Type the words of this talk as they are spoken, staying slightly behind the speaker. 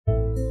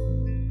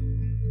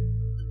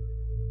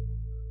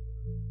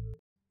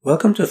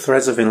Welcome to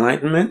Threads of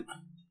Enlightenment,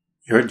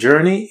 your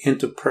journey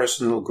into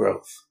personal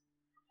growth.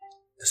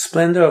 The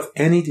splendor of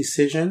any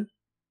decision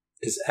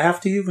is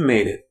after you've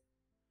made it.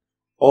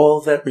 All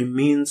that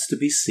remains to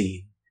be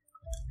seen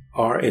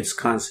are its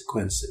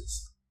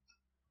consequences.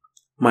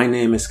 My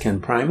name is Ken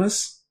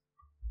Primus.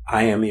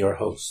 I am your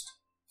host.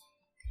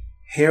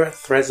 Here at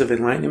Threads of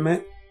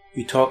Enlightenment,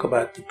 we talk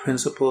about the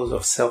principles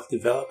of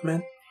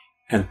self-development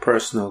and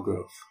personal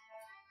growth.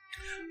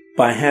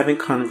 By having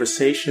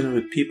conversation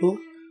with people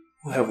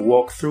who have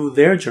walked through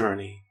their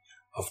journey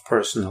of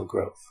personal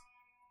growth.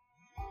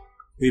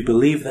 We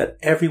believe that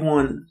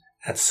everyone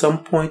at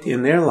some point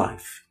in their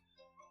life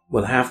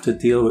will have to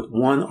deal with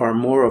one or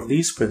more of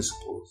these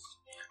principles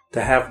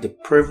to have the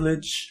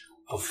privilege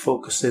of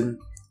focusing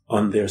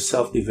on their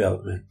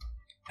self-development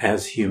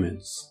as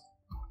humans.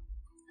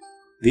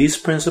 These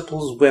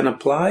principles, when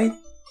applied,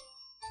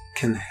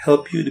 can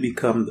help you to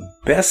become the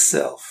best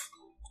self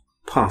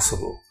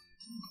possible.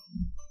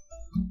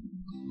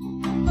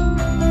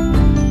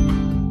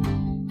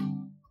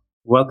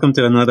 Welcome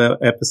to another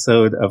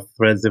episode of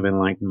Threads of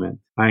Enlightenment.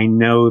 I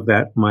know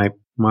that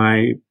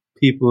my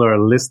people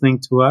are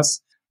listening to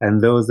us, and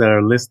those that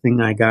are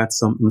listening, I got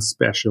something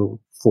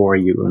special for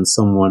you and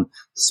someone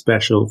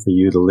special for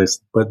you to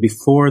listen. But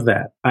before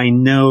that, I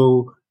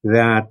know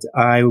that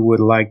I would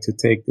like to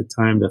take the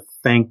time to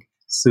thank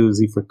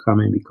Susie for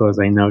coming because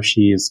I know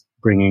she is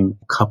bringing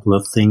a couple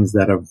of things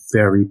that are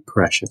very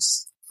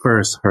precious.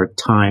 First, her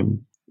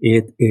time.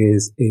 It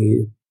is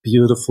a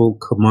beautiful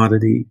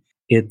commodity.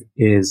 It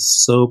is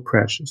so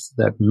precious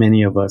that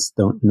many of us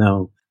don't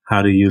know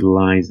how to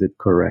utilize it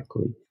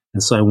correctly.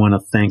 And so I want to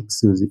thank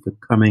Susie for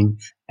coming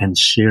and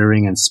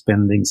sharing and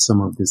spending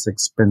some of this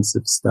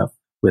expensive stuff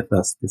with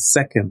us. The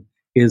second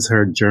is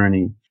her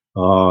journey.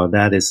 Oh,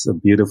 that is a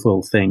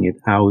beautiful thing.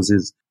 It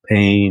houses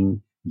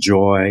pain,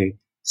 joy,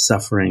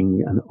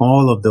 suffering, and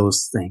all of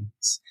those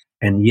things.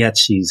 And yet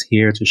she's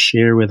here to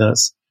share with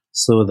us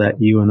so that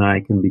you and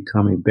I can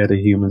become a better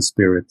human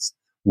spirits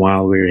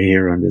while we're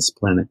here on this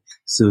planet.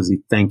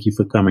 Susie, thank you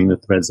for coming to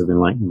Threads of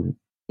Enlightenment.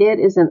 It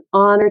is an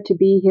honor to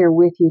be here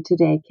with you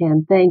today,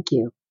 Ken. Thank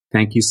you.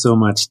 Thank you so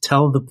much.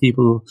 Tell the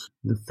people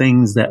the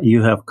things that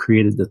you have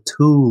created, the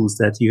tools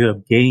that you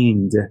have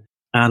gained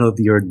out of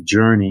your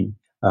journey,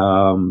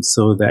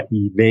 so that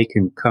they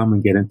can come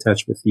and get in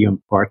touch with you and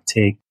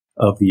partake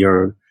of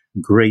your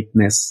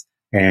greatness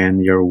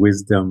and your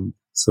wisdom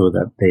so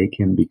that they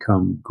can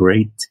become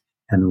great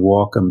and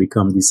walk and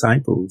become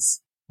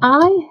disciples.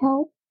 I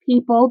help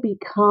people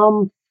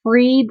become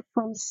freed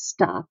from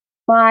stuff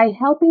by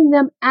helping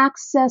them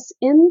access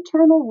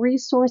internal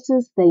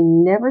resources they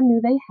never knew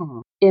they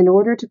had in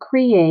order to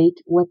create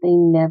what they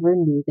never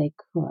knew they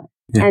could.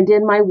 Yeah. And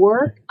in my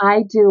work,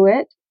 I do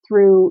it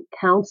through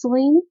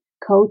counseling,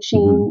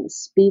 coaching,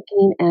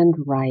 speaking, and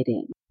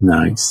writing.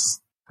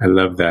 Nice. I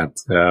love that.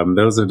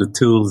 Those are the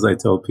tools I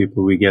told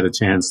people we get a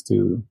chance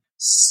to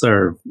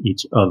serve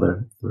each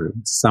other through,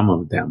 some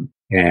of them.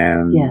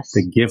 And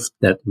the gift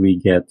that we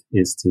get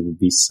is to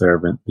be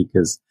servant,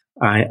 because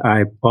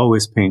I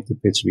always paint the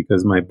picture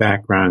because my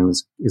background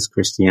is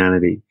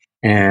Christianity,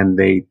 and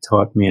they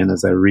taught me, and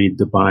as I read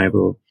the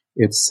Bible,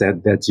 it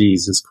said that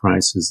Jesus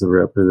Christ is the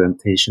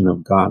representation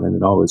of God, and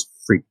it always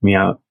freaked me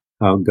out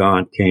how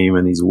God came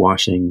and he's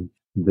washing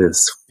the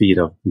feet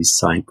of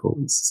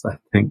disciples. I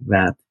think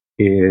that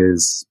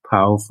is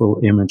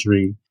powerful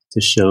imagery to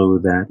show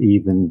that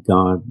even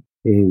God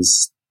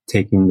is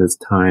taking this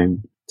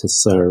time to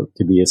serve,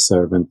 to be a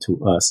servant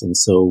to us. And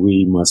so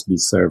we must be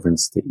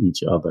servants to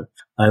each other.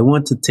 I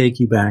want to take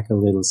you back a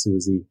little,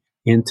 Susie,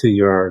 into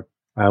your,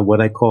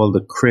 what I call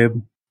the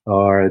crib,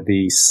 or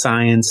the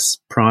science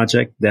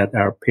project that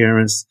our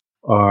parents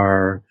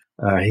are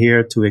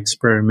here to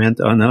experiment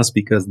on us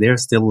because they're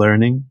still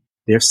learning.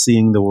 They're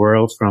seeing the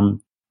world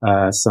from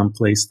some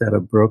place that are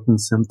broken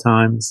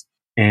sometimes,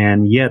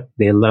 and yet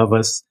they love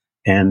us.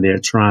 And they're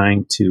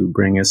trying to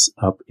bring us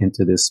up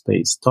into this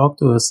space. Talk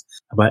to us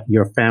about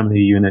your family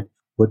unit.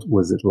 What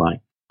was it like?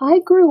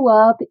 I grew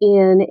up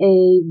in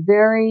a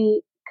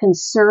very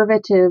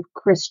conservative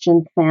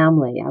Christian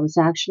family. I was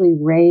actually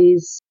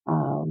raised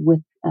with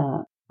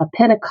a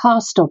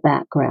Pentecostal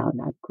background.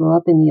 I grew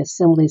up in the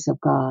Assemblies of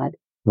God.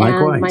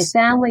 Likewise. And my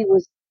family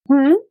was...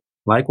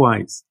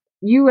 Likewise.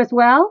 You as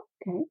well?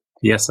 Okay.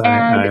 Yes,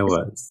 I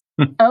was.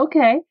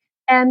 Okay.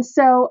 And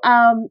so...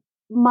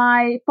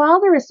 my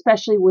father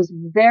especially was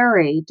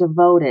very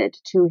devoted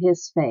to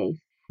his faith.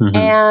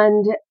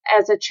 And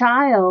as a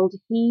child,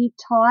 he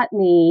taught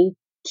me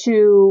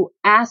to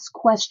ask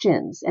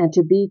questions and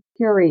to be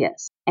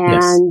curious.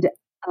 And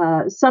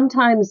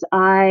sometimes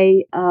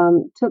I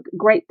took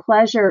great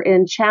pleasure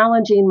in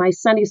challenging my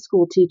Sunday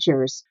school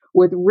teachers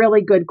with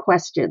really good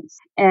questions.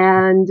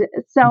 And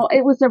so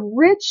it was a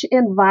rich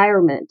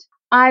environment.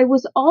 I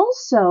was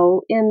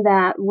also in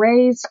that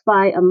raised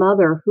by a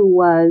mother who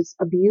was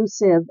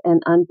abusive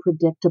and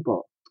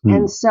unpredictable.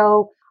 And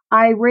so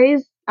I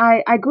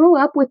grew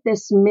up with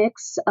this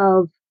mix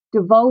of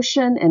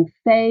devotion and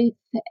faith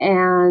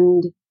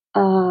and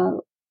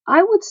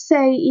I would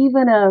say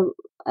even a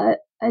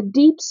a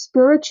deep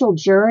spiritual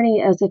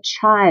journey as a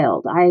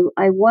child.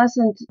 I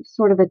wasn't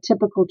sort of a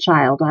typical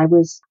child.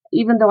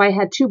 Even though I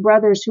had two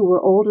brothers who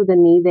were older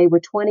than me, they were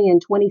 20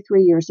 and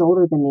 23 years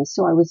older than me.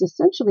 So I was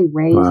essentially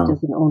raised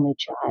as an only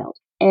child.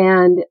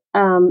 And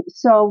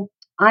so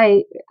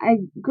I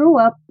grew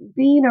up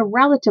being a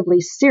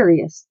relatively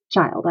serious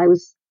child. I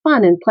was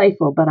fun and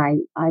playful, but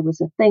I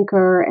was a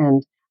thinker,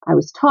 and I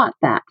was taught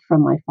that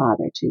from my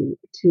father to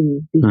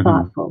be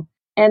thoughtful.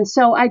 And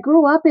so I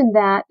grew up in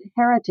that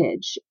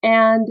heritage.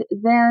 And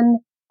then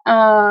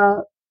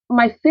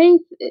my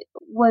faith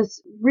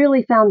was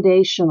really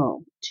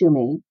foundational to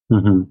me.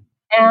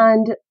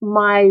 And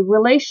my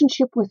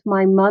relationship with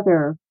my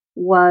mother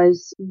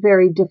was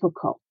very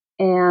difficult.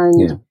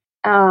 And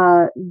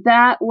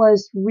that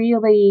was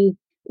really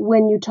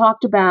when you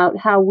talked about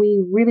how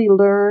we really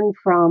learn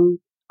from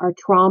our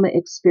trauma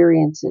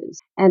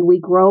experiences and we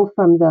grow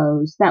from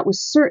those. That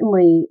was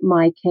certainly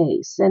my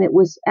case. And it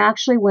was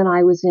actually when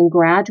I was in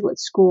graduate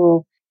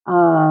school,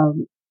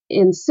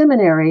 in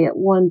seminary at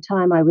one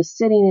time, I was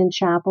sitting in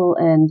chapel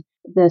and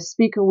the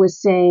speaker was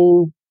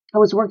saying, I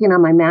was working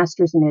on my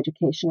master's in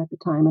education at the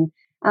time.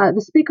 And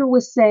the speaker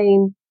was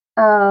saying,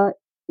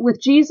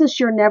 with Jesus,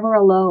 you're never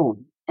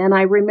alone. And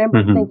I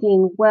remember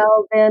thinking,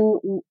 well, then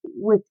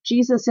with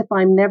Jesus, if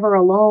I'm never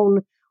alone,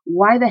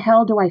 why the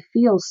hell do I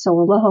feel so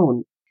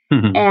alone?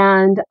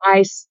 And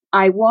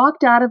I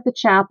walked out of the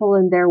chapel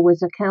and there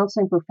was a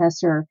counseling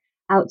professor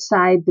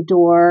outside the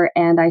door.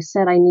 And I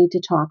said, I need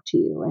to talk to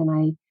you. And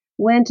I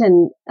went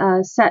and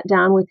sat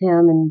down with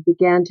him and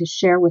began to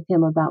share with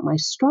him about my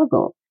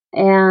struggle.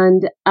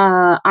 And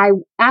I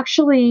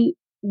actually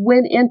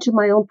went into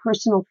my own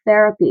personal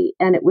therapy.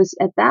 And it was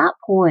at that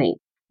point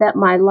that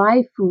my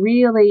life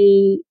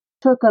really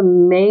took a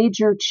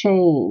major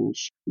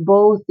change,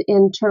 both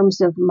in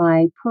terms of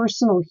my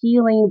personal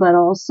healing, but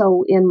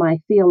also in my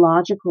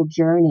theological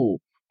journey.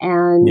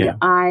 And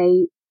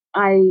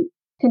I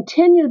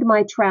continued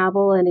my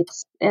travel and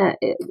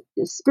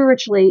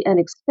spiritually and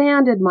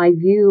expanded my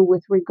view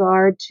with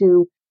regard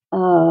to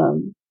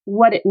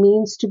what it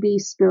means to be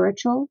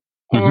spiritual.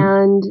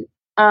 And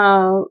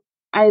I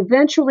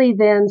eventually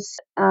then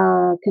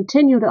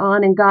continued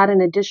on and got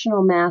an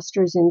additional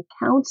master's in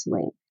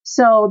counseling.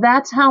 So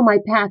that's how my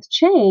path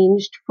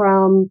changed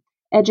from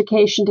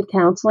education to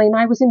counseling.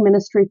 I was in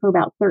ministry for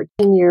about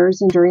 13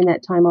 years, and during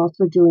that time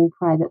also doing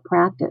private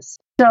practice.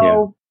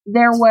 So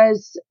there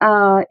was,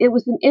 it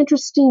was an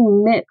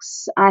interesting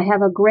mix. I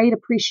have a great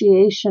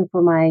appreciation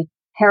for my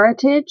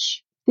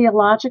heritage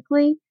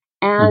theologically,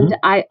 and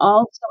I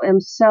also am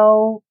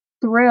so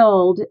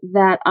thrilled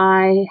that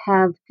I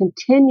have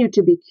continued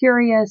to be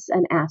curious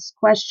and ask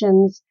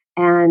questions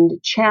and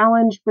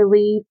challenge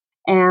belief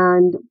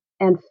and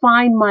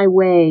find my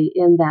way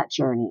in that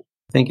journey.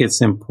 I think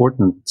it's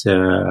important.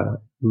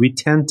 We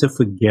tend to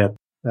forget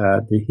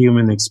the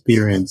human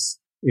experience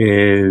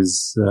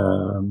is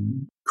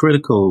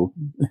critical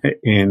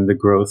in the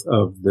growth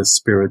of the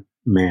spirit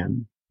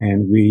man.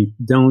 And we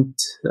don't,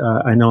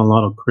 I know a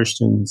lot of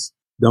Christians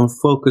don't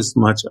focus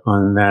much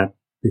on that,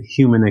 the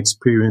human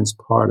experience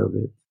part of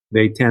it.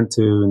 They tend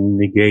to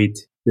negate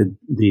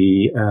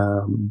the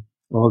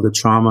all the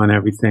trauma and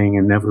everything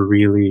and never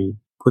really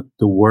put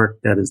the work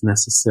that is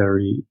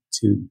necessary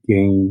to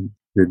gain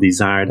the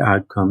desired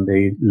outcome.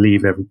 They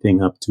leave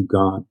everything up to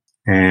God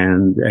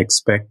and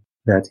expect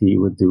that he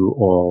would do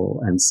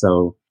all. And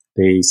so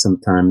they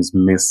sometimes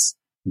miss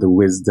the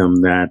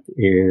wisdom that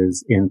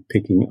is in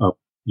picking up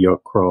your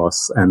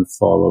cross and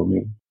follow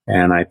me.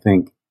 And I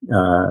think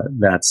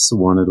that's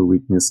one of the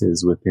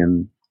weaknesses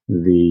within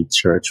the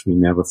church. We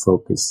never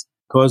focus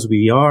because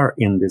we are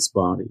in this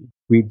body.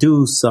 We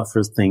do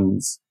suffer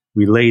things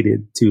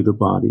related to the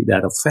body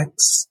that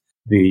affects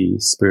the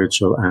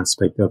spiritual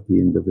aspect of the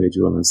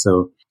individual. And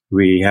so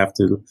we have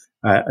to,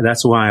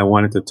 that's why I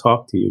wanted to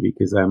talk to you,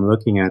 because I'm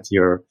looking at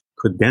your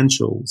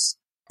credentials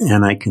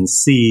and I can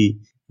see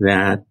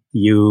that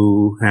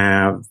you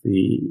have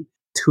the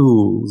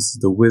tools,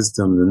 the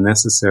wisdom, the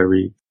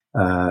necessary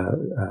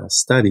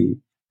study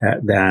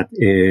that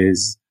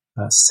is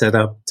set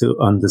up to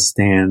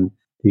understand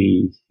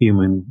the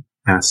human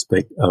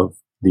aspect of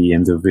the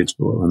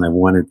individual. And I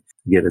wanted to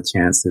get a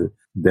chance to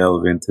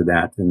delve into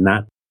that,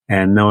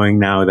 and knowing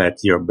now that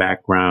your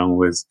background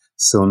was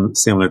so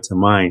similar to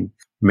mine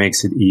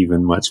makes it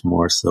even much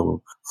more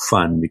so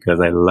fun, because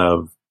I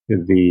love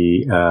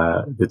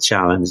the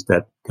challenge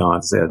that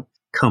God said,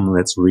 come,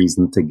 let's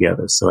reason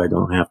together. So I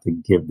don't have to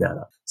give that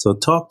up. So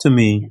talk to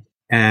me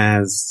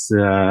as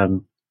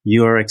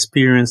your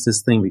experience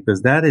this thing,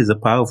 because that is a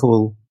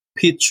powerful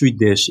petri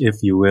dish, if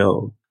you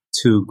will,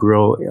 to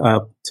grow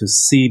up, to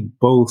see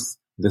both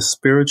the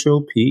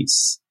spiritual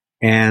piece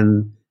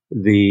and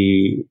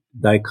the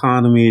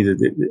dichotomy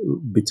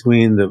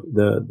between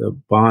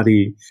the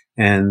body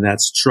and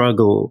that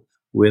struggle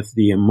with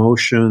the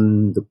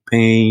emotion, the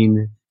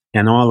pain,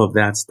 and all of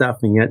that stuff.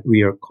 And yet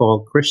we are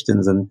called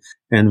Christians,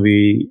 and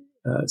we,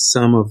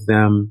 some of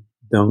them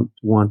don't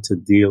want to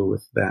deal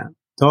with that.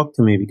 Talk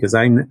to me, because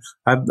I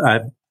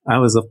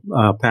was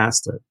a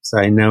pastor, so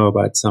I know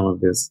about some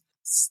of this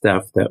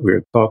stuff that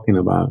we're talking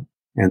about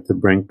and to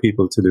bring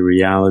people to the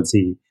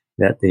reality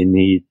that they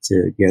need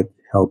to get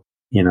help.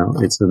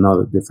 It's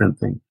another different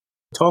thing.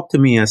 Talk to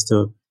me as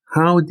to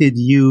how did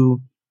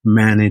you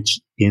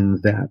manage in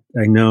that?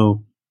 I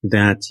know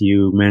that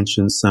you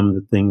mentioned some of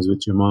the things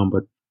with your mom,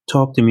 but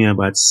talk to me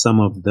about some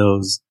of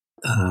those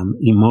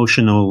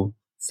emotional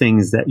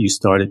things that you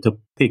started to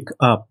pick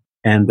up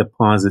and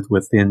deposit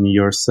within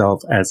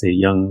yourself as a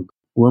young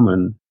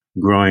woman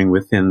growing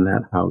within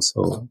that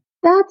household.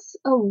 That's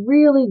a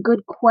really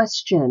good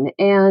question.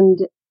 And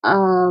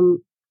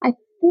I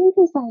think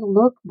as I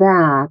look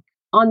back,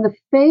 on the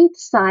faith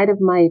side of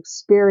my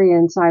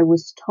experience, I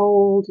was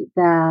told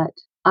that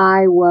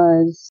I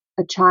was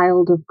a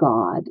child of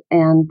God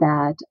and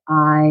that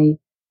I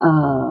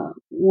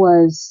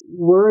was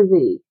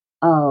worthy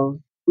of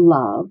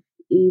love,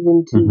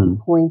 even to the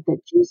point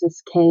that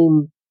Jesus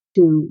came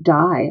to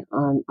die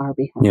on our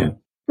behalf. Yeah.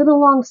 But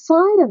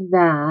alongside of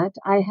that,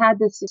 I had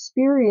this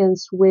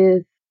experience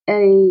with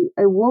a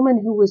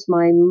woman who was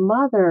my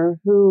mother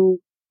who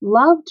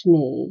loved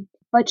me,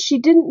 but she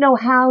didn't know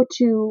how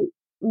to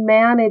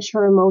manage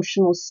her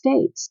emotional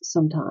states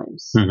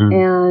sometimes.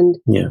 And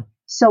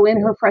so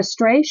in her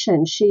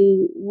frustration,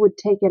 she would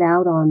take it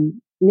out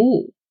on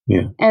me.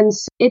 Yeah. And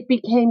so it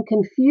became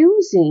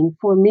confusing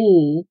for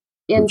me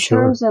in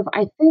terms of,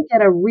 I think,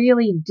 at a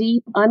really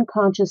deep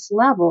unconscious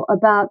level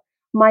about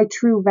my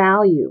true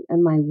value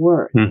and my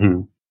worth.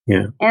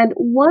 Yeah. And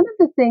one of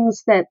the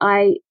things that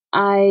I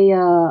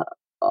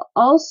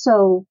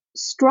also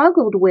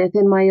struggled with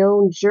in my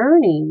own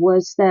journey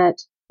was that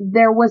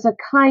there was a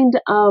kind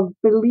of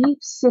belief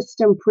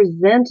system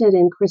presented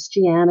in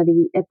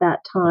Christianity at that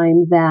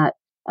time that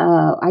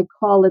I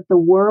call it the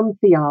worm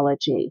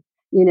theology.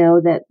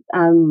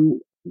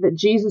 That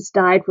Jesus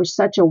died for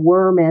such a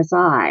worm as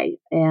I.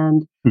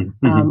 And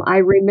I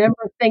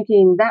remember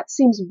thinking that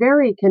seems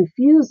very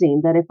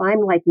confusing, that if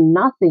I'm like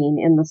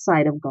nothing in the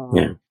sight of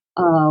God,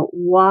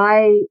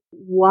 why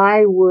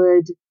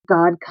would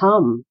God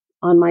come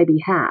on my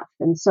behalf?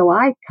 And so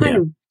I kind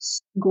of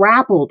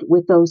grappled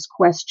with those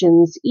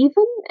questions,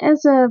 even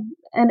as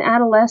an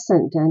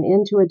adolescent and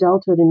into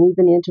adulthood and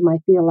even into my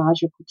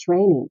theological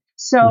training.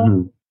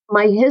 So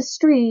my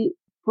history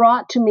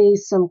brought to me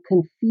some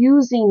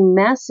confusing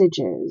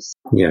messages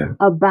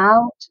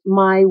about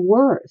my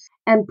worth.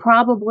 And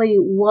probably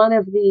one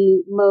of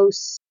the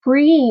most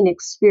freeing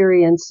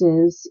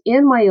experiences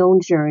in my own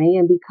journey,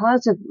 and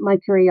because of my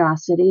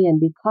curiosity and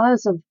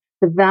because of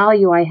the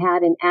value I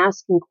had in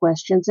asking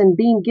questions and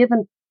being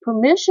given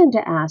permission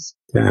to ask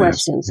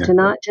questions, to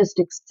not just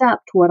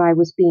accept what I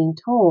was being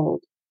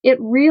told, it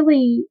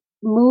really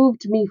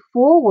moved me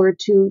forward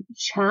to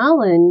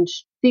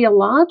challenge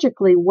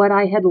theologically what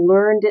I had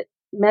learned it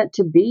meant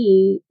to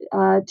be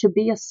a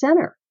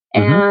sinner.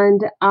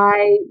 And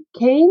I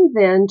came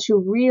then to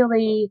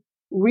really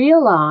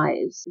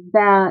realize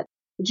that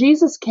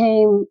Jesus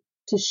came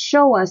to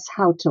show us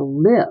how to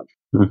live.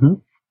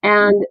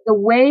 And the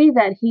way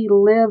that he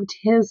lived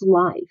his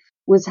life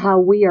was how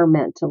we are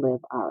meant to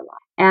live our life.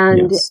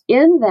 And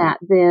in that,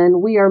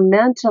 then, we are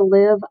meant to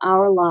live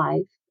our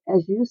life,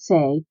 as you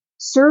say,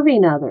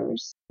 serving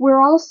others.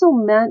 We're also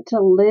meant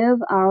to live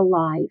our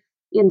life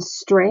in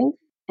strength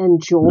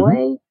and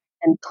joy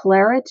and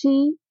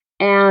clarity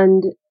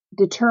and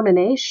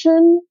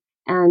determination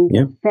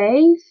and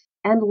faith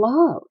and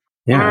love.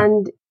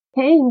 And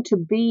came to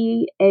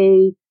be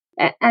an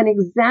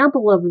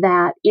example of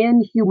that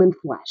in human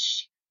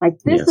flesh. Like,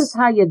 this is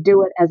how you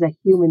do it as a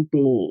human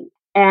being.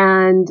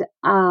 And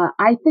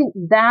I think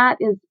that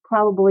is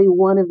probably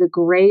one of the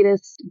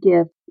greatest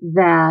gifts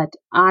that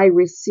I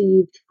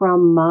received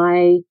from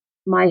my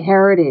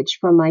heritage,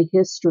 from my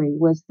history,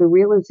 was the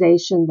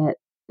realization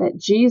that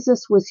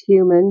Jesus was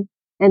human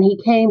and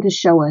he came to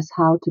show us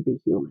how to be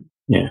human.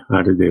 Yeah,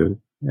 how to do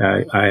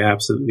it. I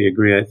absolutely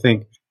agree. I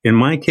think in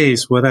my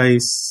case, when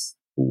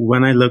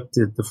I looked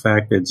at the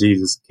fact that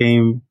Jesus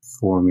came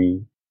for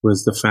me,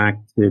 was the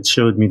fact that it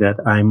showed me that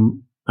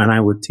and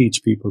I would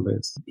teach people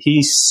this.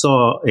 He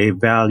saw a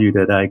value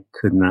that I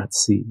could not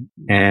see.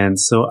 And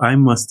so I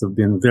must have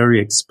been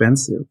very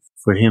expensive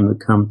for him to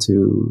come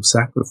to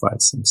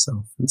sacrifice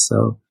himself. And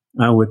so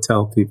I would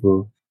tell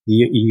people,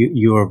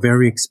 you are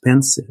very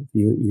expensive.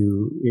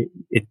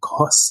 It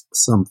costs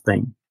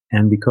something.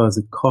 And because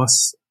it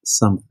costs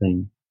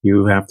something,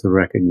 you have to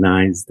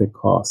recognize the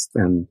cost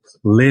and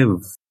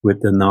live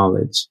with the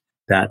knowledge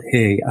that,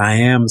 hey, I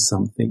am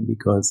something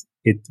because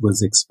it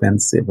was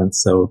expensive. And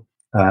so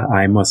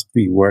I must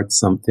be worth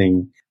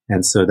something.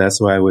 And so that's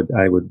why I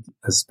would,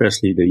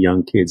 especially the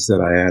young kids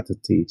that I had to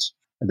teach,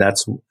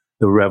 that's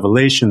the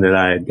revelation that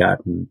I had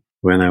gotten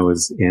when I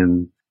was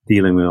in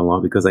dealing with a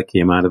lot, because I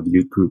came out of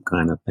youth group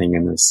kind of thing.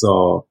 And I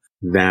saw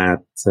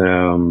that,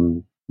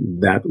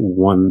 that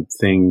one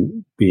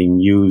thing being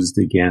used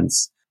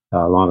against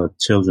a lot of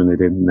children that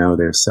didn't know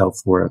their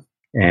self-worth.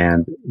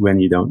 And when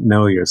you don't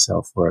know your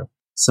self-worth,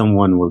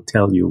 someone will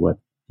tell you what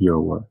you're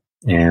worth,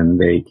 and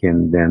they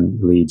can then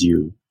lead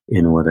you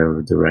in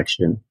whatever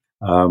direction.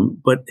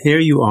 But here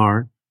you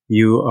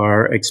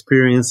are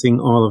experiencing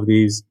all of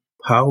these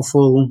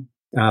powerful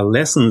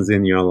lessons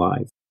in your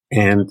life.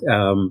 And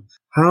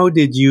how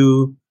did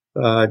you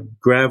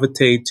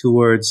gravitate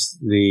towards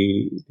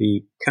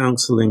the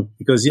counseling?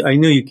 Because I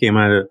knew you came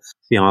out of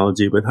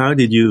theology, but how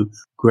did you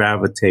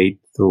gravitate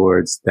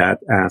towards that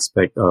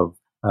aspect of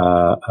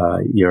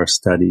your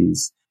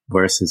studies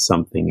versus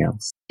something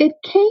else? It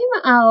came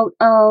out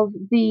of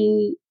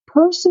the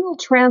personal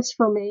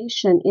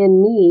transformation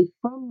in me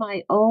from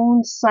my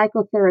own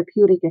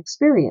psychotherapeutic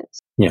experience.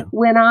 Yeah.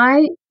 When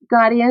I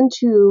got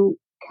into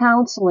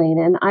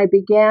counseling and I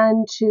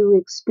began to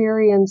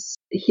experience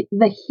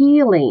the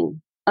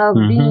healing of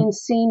being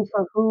seen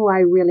for who I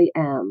really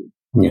am,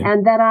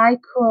 and that I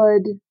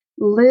could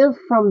live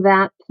from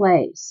that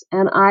place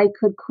and I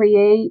could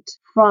create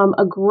from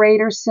a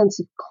greater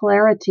sense of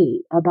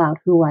clarity about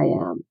who I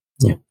am.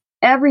 Yeah.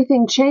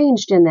 Everything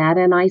changed in that,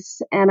 and I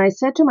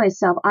said to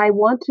myself, I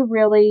want to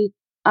really,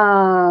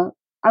 I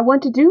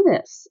want to do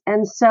this,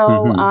 and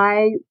so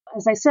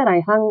as I said,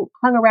 I hung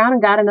around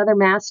and got another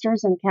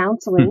master's in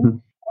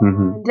counseling,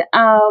 and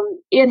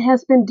it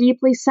has been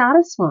deeply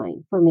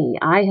satisfying for me.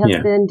 I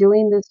have been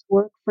doing this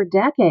work for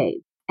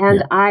decades,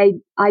 and I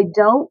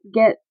don't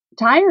get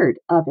tired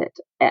of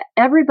it.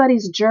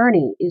 Everybody's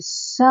journey is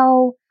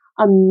so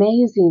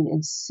amazing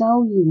and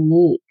so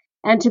unique.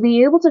 And to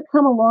be able to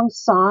come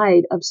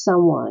alongside of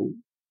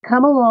someone,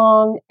 come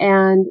along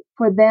and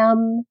for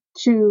them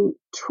to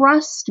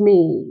trust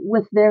me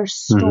with their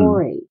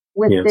story,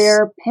 with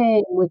their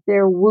pain, with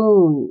their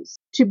wounds,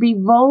 to be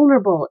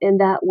vulnerable in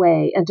that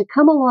way and to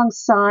come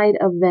alongside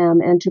of them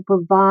and to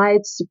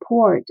provide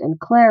support and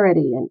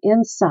clarity and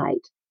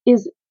insight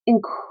is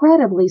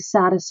incredibly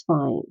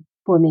satisfying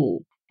for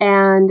me.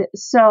 And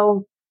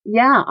so,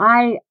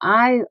 I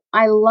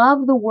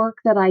love the work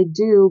that I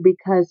do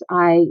because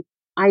I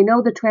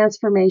know the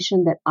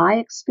transformation that I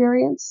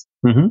experience.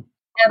 And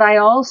I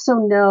also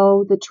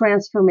know the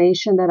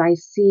transformation that I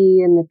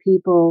see in the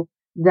people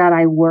that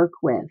I work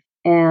with.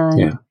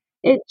 And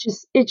it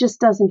just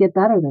doesn't get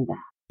better than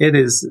that. It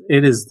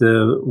is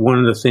one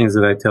of the things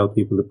that I tell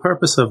people. The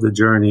purpose of the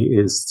journey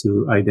is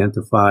to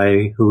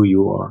identify who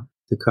you are,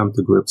 to come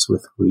to grips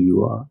with who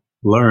you are,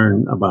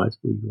 learn about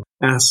who you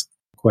are, ask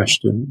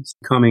questions,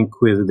 become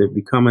inquisitive,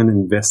 become an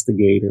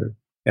investigator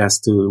as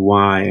to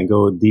why, and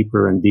go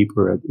deeper and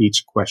deeper at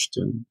each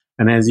question.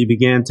 And as you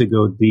began to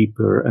go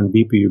deeper and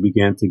deeper, you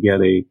began to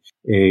get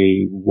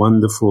a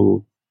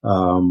wonderful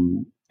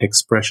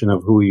expression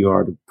of who you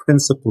are. The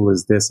principle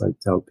is this, I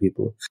tell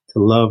people, to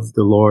love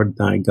the Lord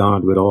thy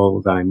God with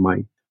all thy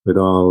might, with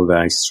all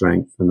thy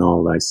strength and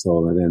all thy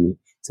soul. And then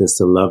he says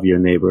to love your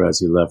neighbor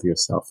as you love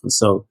yourself. And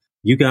so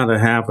you got to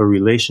have a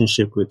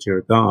relationship with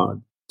your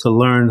God to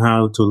learn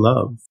how to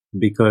love,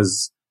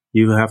 because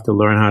you have to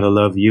learn how to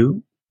love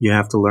you. You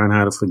have to learn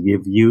how to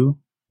forgive you.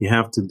 You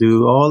have to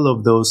do all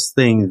of those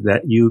things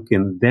that you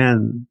can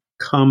then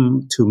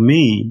come to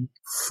me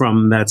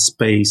from that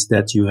space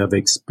that you have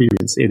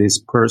experienced. It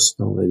is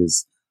personal. It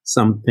is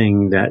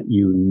something that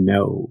you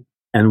know.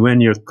 And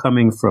when you're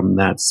coming from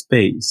that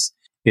space,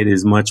 it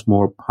is much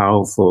more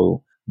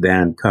powerful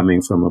than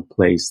coming from a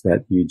place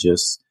that you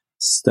just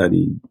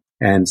studied.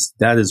 And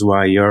that is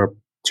why your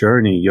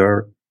journey,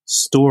 your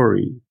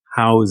story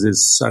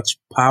houses such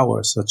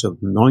power, such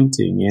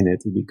anointing in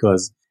it,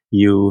 because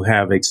you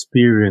have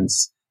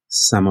experienced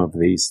some of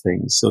these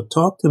things. So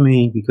talk to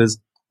me, because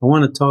I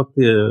want to talk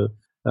to,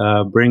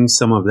 bring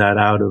some of that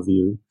out of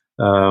you,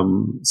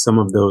 some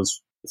of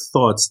those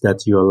thoughts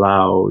that you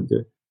allowed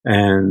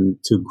and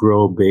to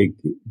grow big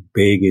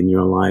in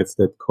your life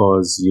that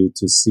cause you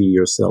to see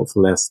yourself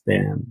less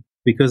than.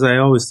 Because I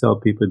always tell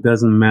people, it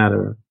doesn't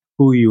matter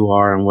who you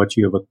are and what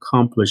you have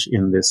accomplished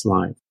in this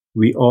life.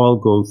 We all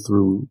go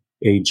through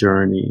a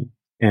journey,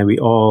 and we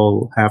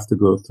all have to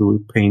go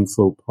through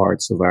painful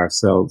parts of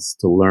ourselves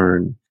to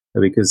learn.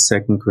 Because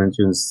 2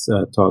 Corinthians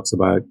talks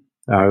about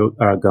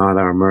our God,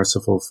 our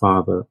merciful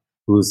Father,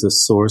 who is the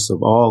source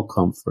of all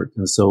comfort.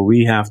 And so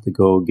we have to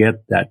go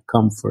get that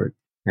comfort,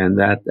 and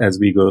that as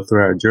we go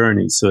through our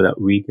journey, so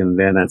that we can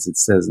then, as it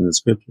says in the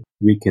scripture,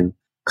 we can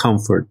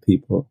comfort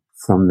people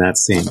from that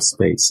same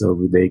space, so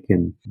they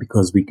can,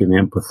 because we can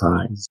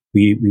empathize.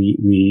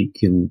 We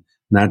can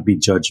not be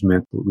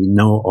judgmental. We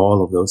know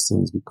all of those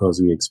things because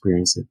we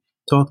experience it.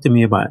 Talk to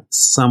me about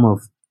some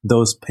of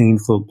those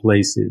painful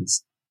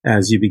places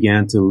as you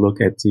began to look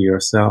at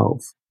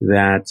yourself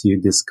that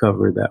you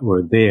discovered that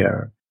were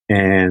there,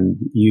 and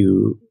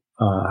you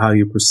how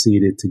you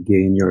proceeded to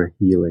gain your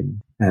healing,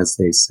 as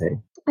they say.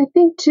 I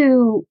think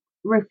to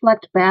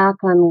reflect back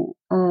on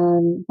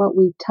what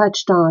we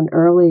touched on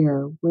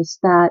earlier was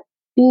that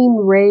being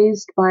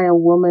raised by a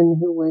woman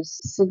who was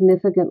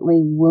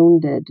significantly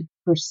wounded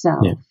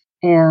herself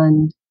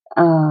and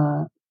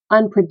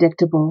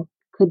unpredictable,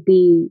 could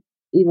be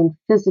even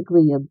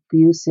physically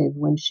abusive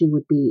when she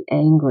would be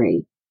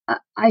angry.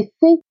 I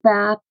think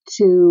back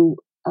to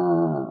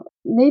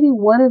maybe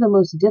one of the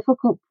most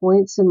difficult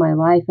points in my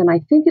life, and I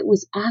think it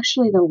was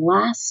actually the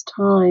last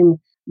time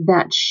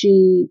that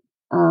she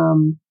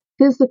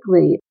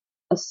physically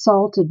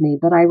assaulted me.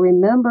 But I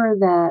remember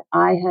that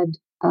I had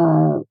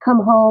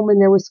come home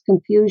and there was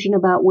confusion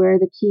about where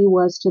the key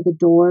was to the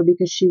door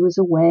because she was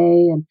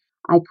away and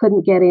I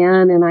couldn't get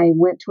in, and I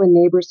went to a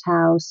neighbor's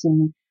house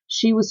and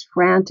she was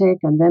frantic.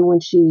 And then when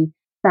she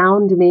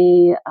found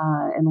me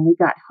and we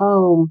got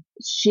home,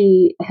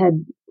 she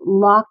had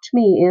locked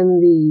me in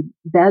the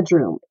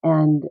bedroom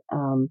and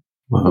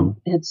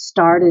had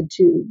started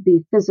to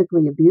be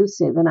physically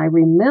abusive. And I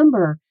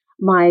remember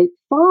my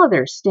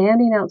father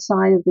standing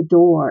outside of the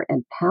door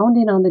and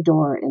pounding on the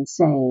door and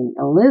saying,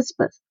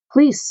 "Elizabeth,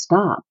 please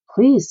stop,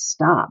 please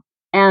stop."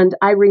 And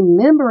I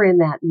remember in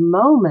that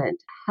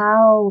moment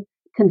how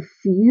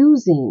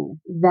confusing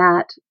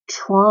that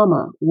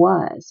trauma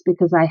was,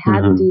 because I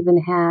hadn't even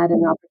had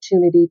an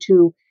opportunity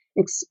to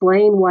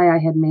explain why I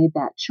had made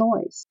that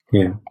choice.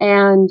 Yeah.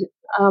 And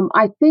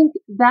I think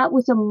that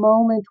was a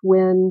moment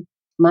when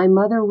my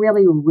mother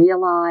really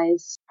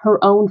realized her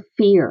own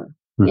fear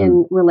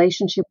in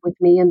relationship with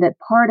me, and that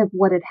part of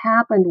what had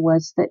happened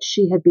was that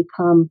she had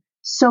become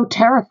so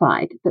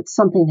terrified that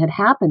something had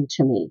happened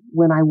to me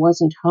when I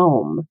wasn't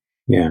home.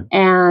 Yeah.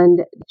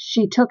 And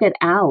she took it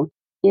out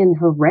in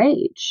her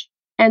rage.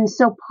 And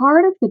so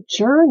part of the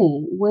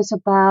journey was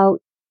about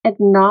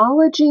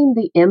acknowledging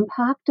the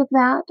impact of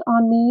that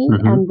on me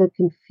and the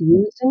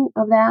confusion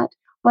of that,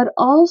 but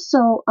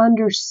also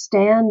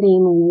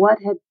understanding what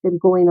had been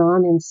going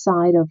on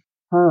inside of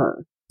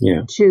her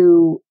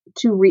to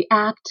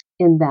react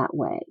in that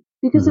way.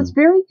 Because it's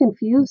very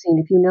confusing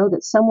if you know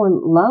that someone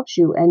loves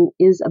you and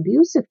is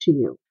abusive to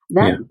you.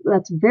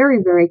 That's very,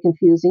 very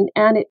confusing,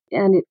 and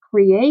it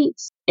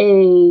creates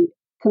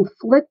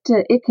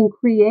it can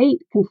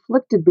create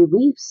conflicted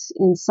beliefs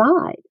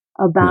inside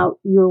about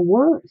your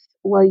worth.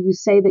 Well, you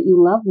say that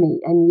you love me,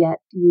 and yet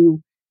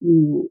you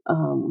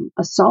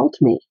assault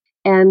me.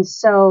 And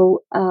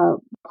so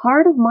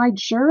part of my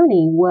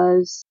journey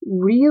was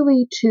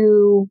really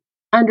to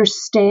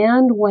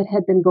understand what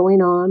had been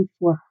going on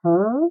for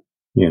her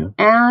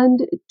and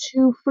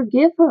to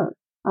forgive her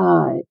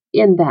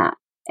in that.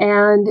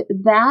 And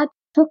that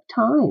took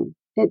time.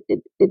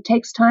 It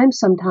takes time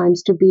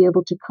sometimes to be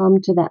able to come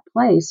to that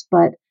place,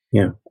 but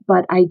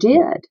I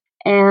did.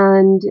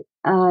 And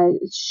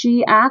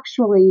she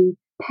actually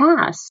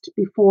passed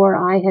before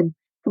I had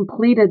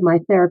completed my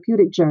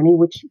therapeutic journey,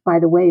 which, by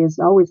the way, is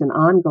always an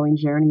ongoing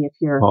journey if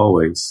you're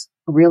always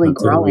really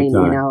growing.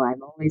 You know,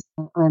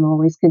 I'm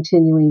always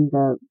continuing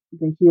the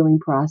healing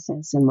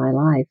process in my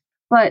life.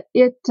 But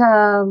it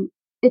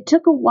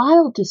took a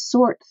while to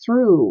sort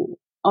through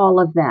all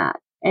of that.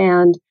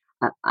 And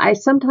I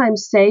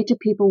sometimes say to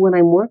people when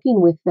I'm working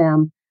with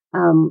them,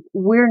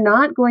 we're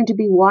not going to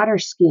be water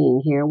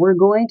skiing here. We're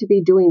going to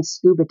be doing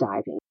scuba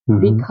diving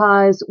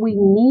because we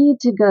need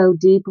to go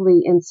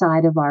deeply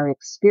inside of our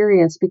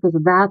experience, because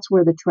that's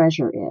where the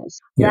treasure is.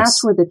 Yes.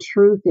 That's where the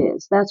truth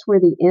is. That's where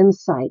the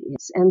insight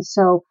is. And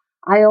so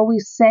I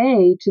always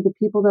say to the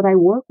people that I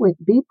work with,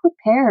 be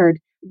prepared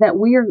that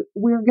we're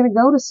going to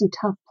go to some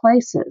tough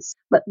places.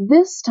 But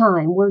this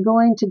time we're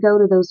going to go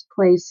to those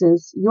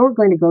places. You're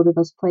going to go to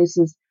those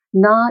places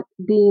not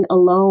being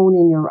alone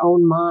in your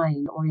own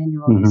mind or in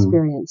your own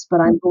experience, but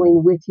I'm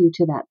going with you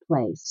to that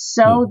place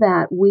so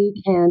that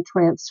we can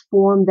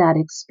transform that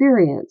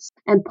experience.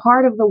 And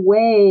part of the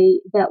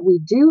way that we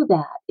do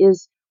that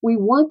is we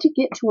want to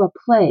get to a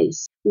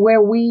place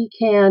where we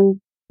can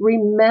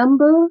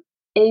remember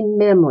a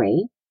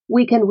memory.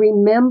 We can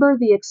remember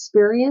the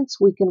experience.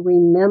 We can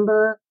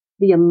remember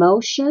the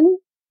emotion,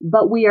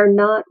 but we are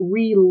not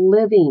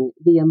reliving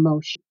the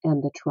emotion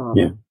and the trauma.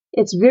 Yeah.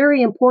 It's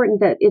very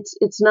important that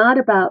it's not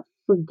about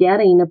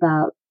forgetting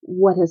about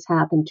what has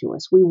happened to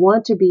us. We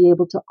want to be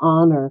able to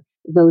honor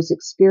those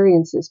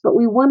experiences, but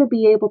we want to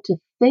be able to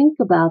think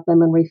about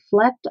them and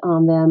reflect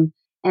on them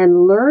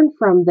and learn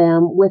from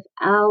them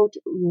without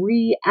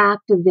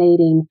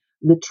reactivating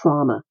the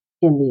trauma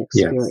in the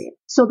experience. Yes.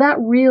 So that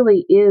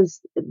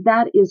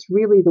is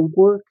really the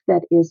work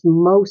that is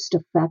most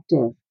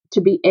effective to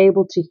be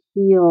able to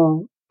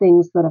heal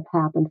things that have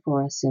happened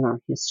for us in our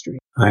history.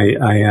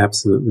 I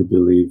absolutely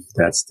believe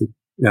that's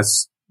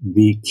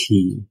the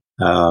key.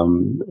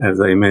 As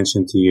I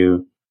mentioned to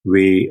you,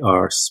 we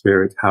are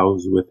spirit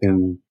housed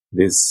within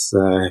this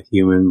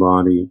human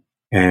body,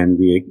 and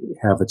we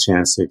have a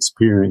chance to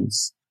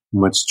experience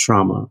much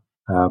trauma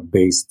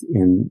based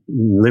in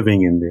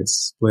living in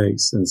this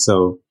place. And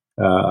so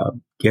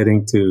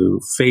getting to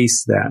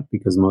face that,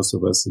 because most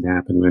of us, it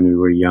happened when we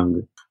were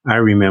younger. I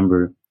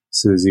remember,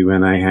 Susie,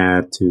 when I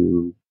had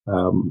to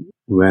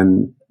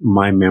when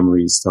my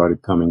memories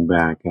started coming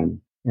back,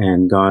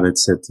 and God had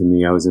said to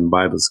me, I was in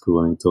Bible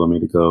school, and He told me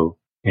to go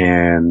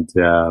and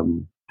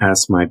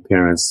ask my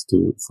parents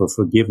for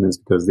forgiveness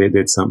because they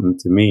did something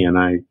to me, and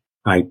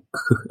I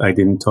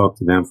didn't talk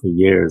to them for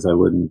years. I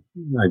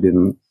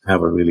didn't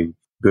have a really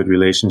good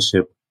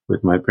relationship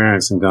with my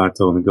parents, and God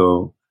told me to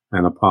go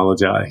and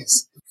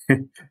apologize.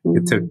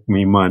 It took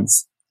me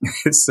months.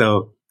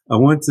 So I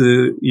want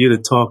you to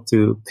talk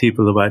to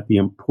people about the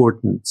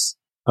importance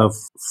of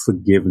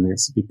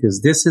forgiveness,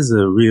 because this is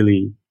a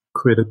really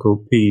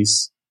critical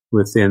piece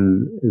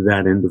within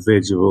that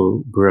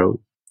individual growth.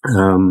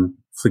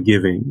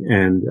 forgiving.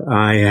 And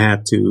I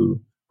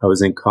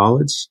was in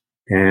college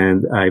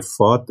and I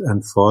fought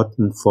and fought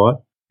and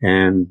fought.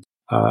 And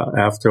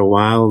after a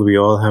while, we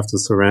all have to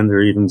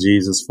surrender. Even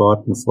Jesus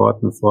fought and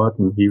fought and fought,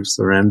 and he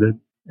surrendered.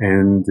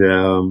 And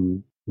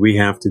we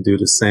have to do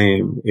the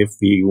same if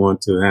we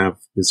want to have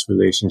this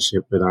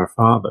relationship with our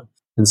Father.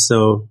 And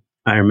so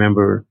I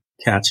remember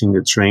catching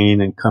the train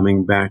and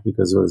coming back,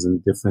 because it was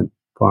in a different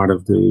part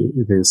of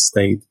the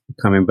state,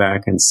 coming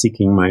back and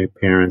seeking my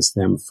parents,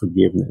 them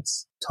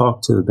forgiveness.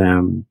 Talk to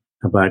them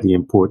about the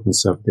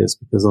importance of this,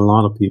 because a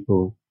lot of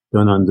people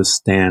don't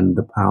understand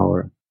the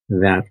power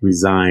that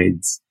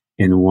resides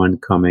in one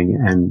coming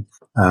and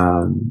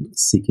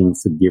seeking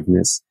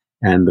forgiveness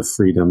and the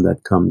freedom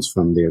that comes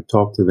from there.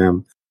 Talk to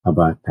them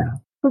about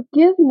that.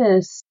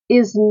 Forgiveness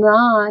is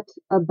not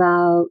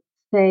about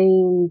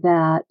saying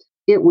that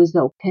it was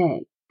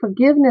okay.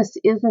 Forgiveness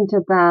isn't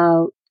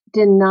about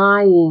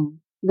denying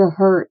the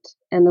hurt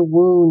and the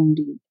wound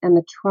and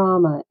the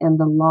trauma and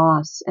the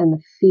loss and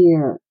the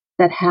fear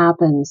that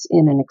happens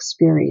in an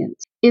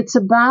experience. It's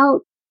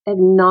about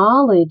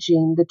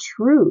acknowledging the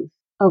truth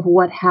of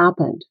what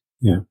happened,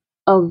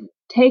 of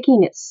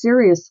taking it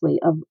seriously,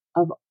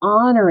 of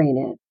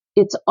honoring it.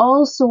 It's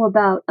also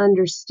about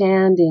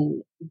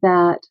understanding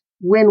that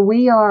when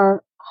we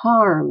are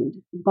harmed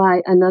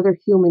by another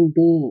human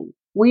being,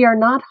 we are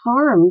not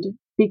harmed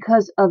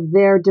because of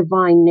their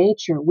divine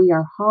nature. We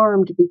are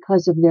harmed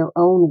because of their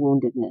own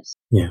woundedness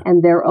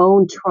and their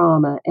own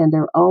trauma and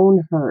their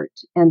own hurt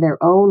and their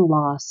own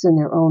loss and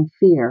their own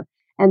fear.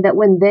 And that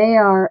when they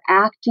are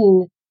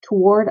acting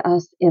toward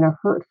us in a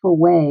hurtful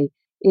way,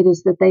 it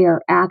is that they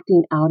are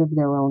acting out of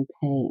their own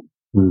pain.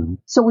 Mm-hmm.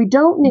 So we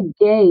don't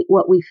negate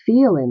what we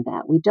feel in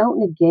that. We don't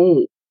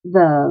negate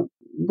the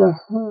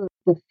hurt,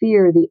 the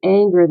fear, the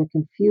anger, the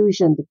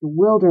confusion, the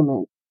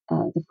bewilderment,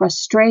 the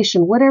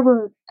frustration,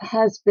 whatever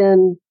has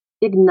been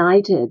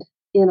ignited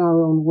in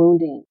our own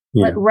wounding.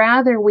 But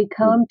rather we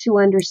come to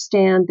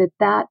understand that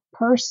that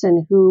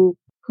person who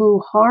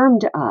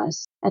harmed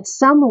us at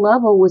some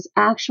level was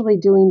actually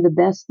doing the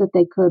best that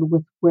they could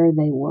with where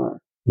they were.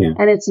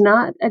 And it's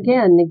not,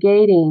 again,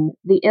 negating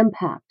the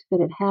impact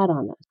that it had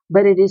on us,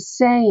 but it is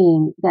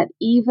saying that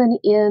even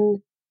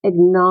in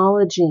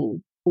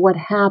acknowledging what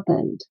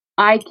happened,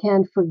 I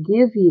can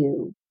forgive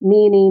you,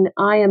 meaning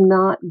I am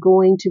not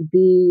going to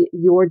be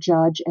your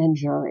judge and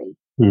jury.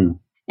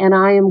 And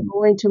I am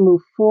going to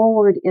move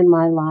forward in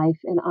my life,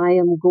 and I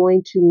am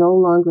going to no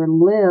longer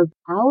live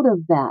out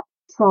of that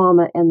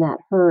trauma and that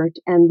hurt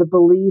and the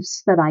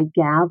beliefs that I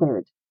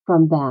gathered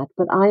from that.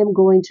 But I am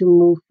going to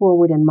move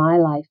forward in my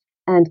life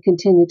and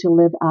continue to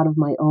live out of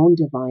my own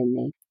divine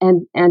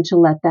nature and to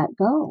let that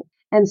go.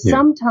 And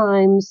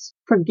sometimes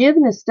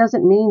forgiveness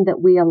doesn't mean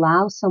that we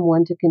allow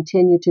someone to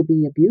continue to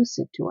be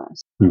abusive to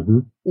us. Mm-hmm.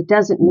 It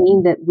doesn't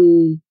mean that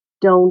we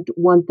don't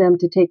want them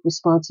to take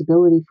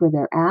responsibility for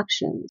their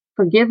actions.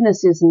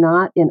 Forgiveness is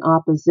not in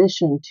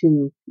opposition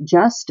to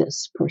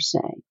justice per se,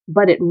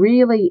 but it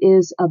really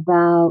is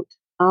about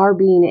our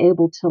being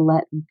able to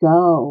let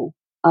go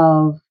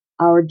of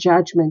our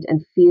judgment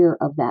and fear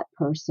of that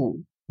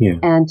person.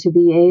 And to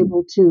be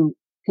able to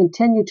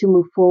continue to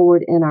move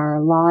forward in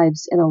our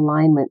lives in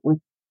alignment with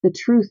the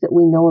truth that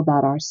we know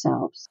about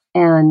ourselves.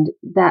 And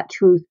that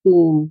truth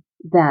being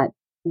that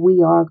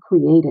we are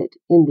created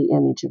in the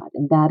image of God,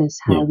 and that is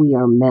how we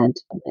are meant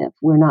to live.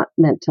 We're not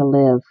meant to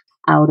live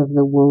out of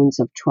the wounds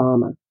of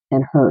trauma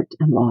and hurt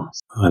and loss.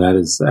 Oh, that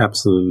is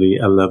absolutely,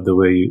 I love the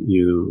way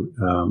you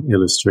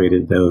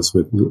illustrated those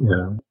with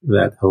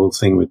that whole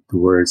thing with the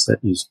words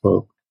that you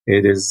spoke.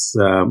 It is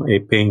a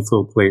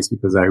painful place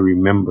because I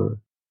remember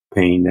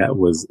pain that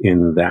was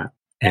in that.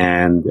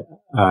 And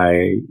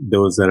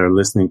those that are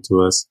listening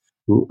to us,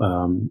 who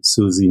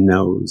Susie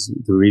knows,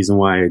 the reason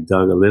why I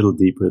dug a little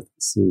deeper with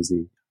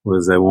Susie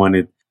was I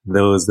wanted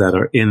those that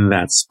are in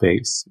that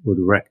space would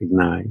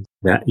recognize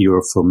that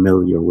you're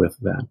familiar with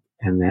that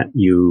and that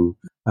you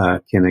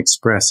can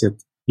express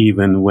it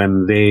even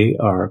when they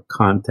are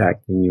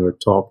contacting you or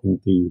talking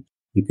to you.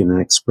 You can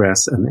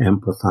express and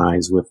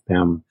empathize with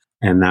them.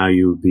 And now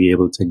you'll be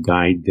able to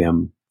guide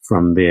them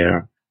from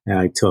there. And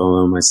I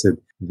told them, I said,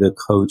 the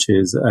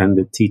coaches and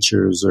the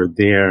teachers are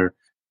there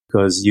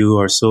because you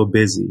are so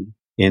busy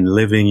in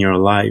living your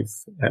life,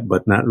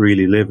 but not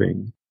really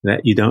living,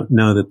 that you don't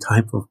know the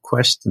type of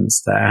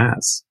questions to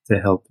ask to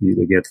help you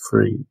to get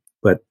free.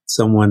 But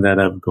someone that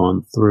have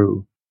gone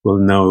through will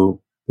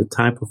know the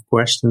type of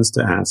questions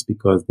to ask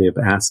because they've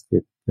asked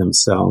it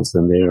themselves,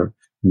 and they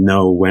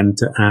know when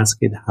to ask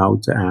it, how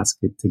to ask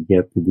it to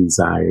get the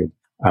desired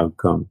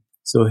outcome.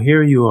 So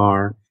here you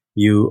are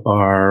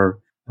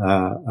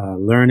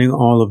learning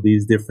all of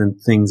these different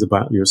things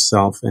about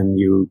yourself, and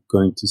you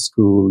going to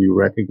school, you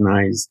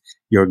recognize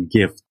your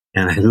gift.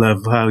 And I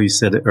love how you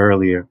said it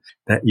earlier,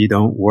 that you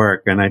don't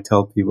work. And I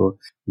tell people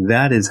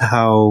that is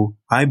how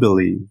I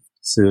believe,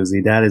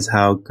 Susie, that is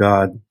how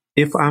God,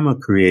 if I'm a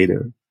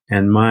creator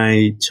and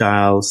my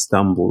child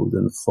stumbled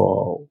and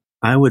fall,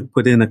 I would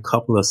put in a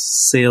couple of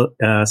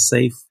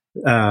safe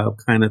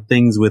kind of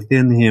things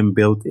within him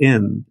built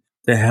in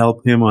to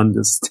help him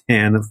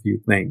understand a few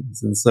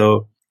things. And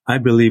so I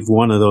believe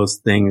one of those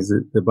things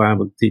that the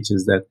Bible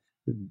teaches, that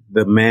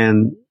the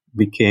man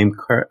became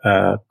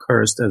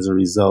cursed as a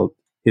result,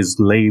 his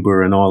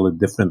labor and all the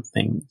different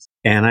things.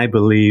 And I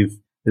believe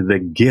the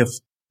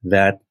gift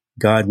that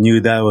God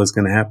knew that was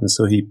going to happen.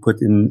 So he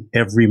put in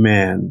every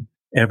man,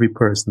 every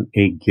person,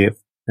 a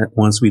gift. That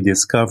once we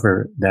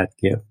discover that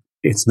gift,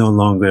 it's no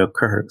longer a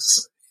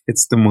curse.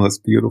 It's the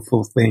most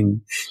beautiful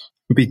thing,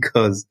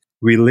 because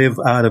we live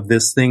out of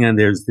this thing, and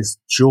there's this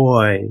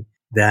joy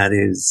that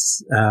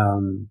is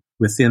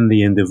within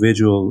the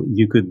individual.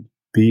 You could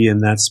be in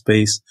that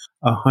space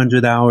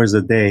 100 hours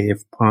a day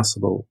if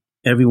possible.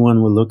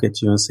 Everyone will look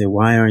at you and say,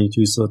 "Why aren't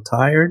you so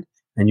tired?"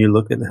 And you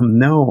look at them,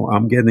 "No,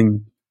 I'm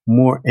getting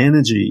more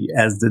energy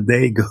as the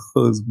day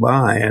goes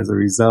by as a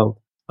result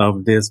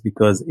of this,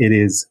 because it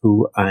is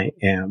who I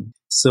am."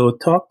 So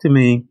talk to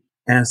me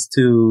as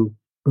to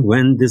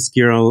when this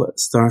girl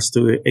starts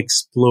to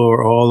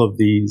explore all of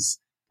these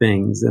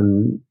things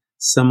and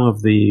some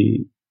of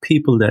the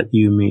people that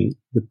you meet,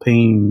 the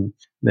pain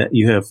that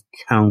you have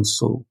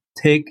counseled.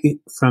 Take it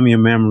from your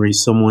memory,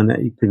 someone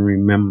that you can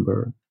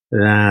remember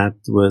that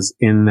was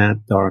in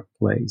that dark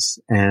place,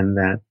 and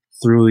that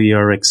through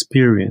your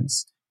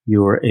experience,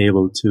 you were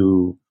able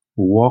to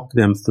walk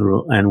them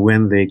through. And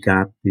when they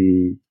got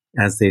the,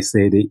 as they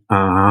say, the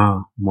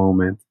aha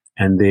moment,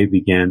 and they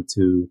began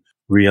to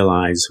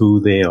realize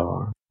who they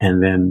are,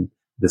 and then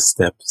the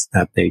steps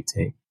that they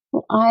take.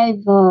 Well,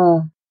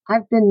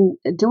 I've been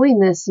doing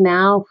this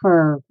now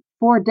for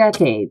 4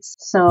 decades,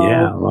 so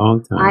yeah, a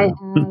long time. I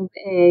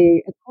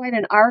have quite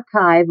an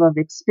archive of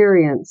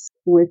experience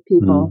with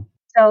people.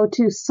 So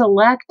to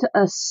select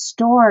a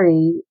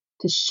story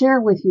to share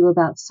with you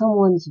about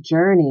someone's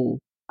journey,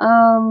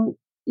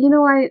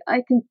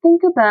 I can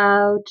think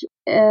about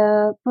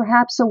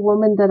perhaps a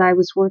woman that I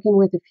was working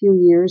with a few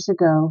years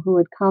ago who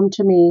had come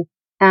to me,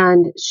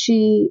 and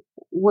she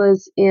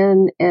was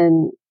in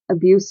an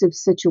abusive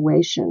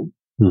situation.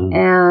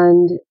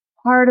 And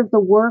part of the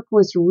work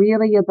was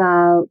really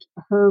about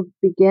her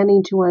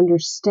beginning to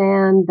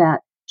understand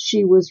that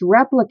she was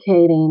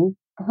replicating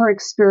her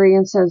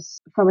experiences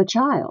from a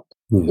child,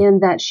 in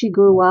that she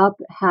grew up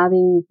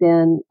having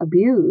been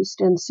abused.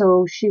 And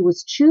so she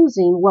was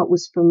choosing what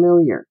was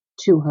familiar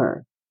to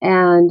her,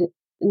 and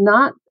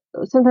not,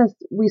 sometimes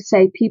we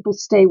say people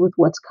stay with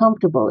what's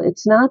comfortable.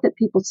 It's not that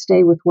people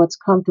stay with what's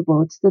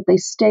comfortable. It's that they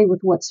stay with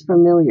what's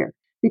familiar,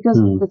 because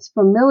if it's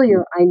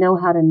familiar, I know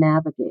how to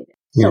navigate it.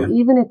 So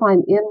even if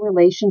I'm in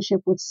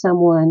relationship with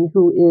someone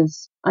who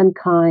is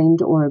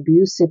unkind or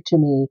abusive to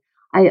me,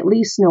 I at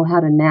least know how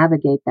to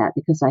navigate that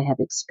because I have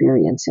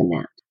experience in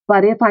that.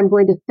 But if I'm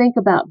going to think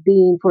about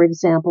being, for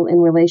example, in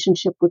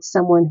relationship with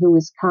someone who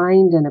is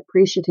kind and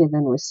appreciative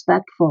and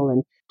respectful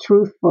and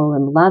truthful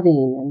and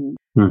loving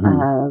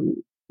and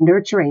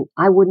nurturing,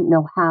 I wouldn't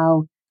know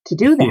how to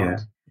do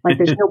that. Like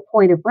there's no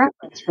point of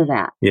reference for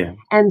that.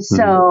 And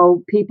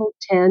so people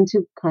tend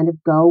to kind of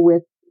go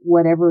with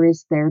whatever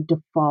is their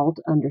default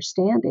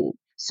understanding.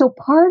 So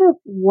part of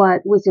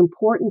what was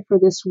important for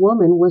this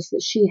woman was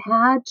that she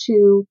had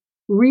to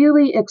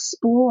really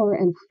explore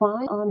and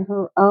find on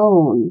her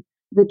own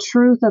the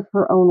truth of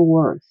her own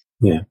worth.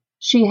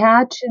 She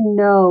had to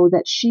know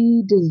that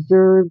she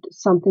deserved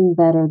something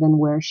better than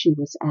where she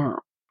was at.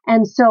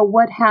 And so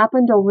what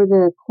happened over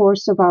the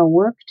course of our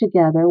work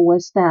together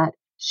was that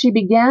she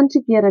began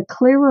to get a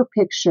clearer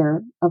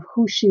picture of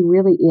who she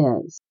really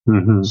is.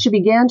 She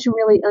began to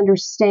really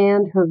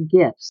understand her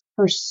gifts,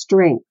 her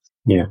strengths,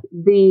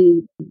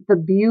 the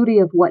beauty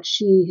of what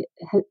she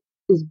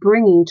is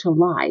bringing to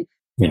life.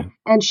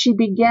 And she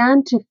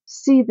began to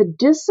see the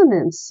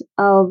dissonance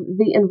of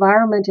the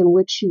environment in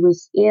which she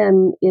was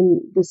in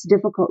this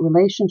difficult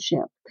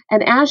relationship.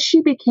 And as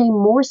she became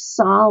more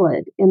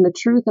solid in the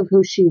truth of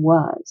who she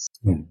was,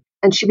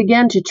 and she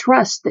began to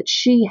trust that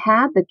she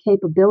had the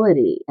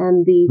capability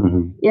and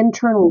the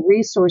internal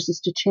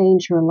resources to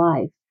change her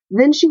life,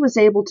 then she was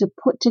able to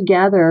put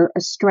together a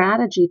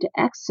strategy to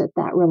exit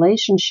that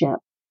relationship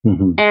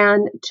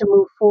and to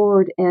move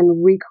forward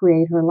and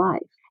recreate her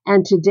life.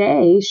 And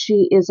today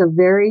she is a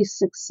very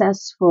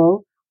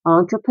successful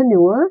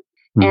entrepreneur,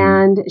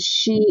 and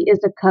she is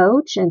a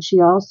coach, and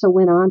she also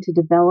went on to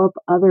develop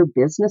other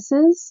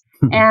businesses.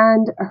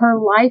 And her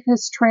life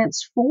has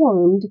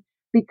transformed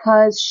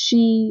because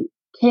she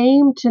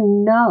came to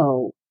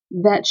know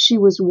that she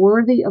was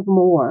worthy of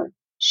more.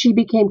 She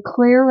became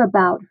clear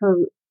about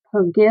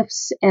her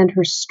gifts and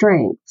her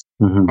strengths.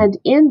 And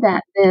in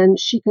that, then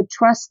she could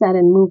trust that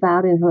and move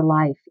out in her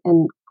life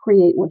and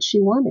create what she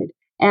wanted.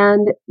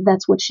 And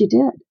that's what she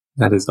did.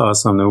 That is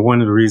awesome. And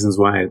one of the reasons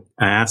why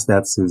I asked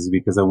that, Susie,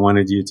 because I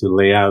wanted you to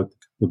lay out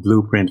the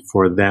blueprint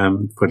for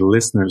them, for the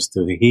listeners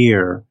to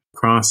hear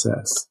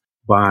process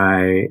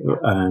by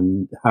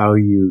how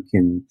you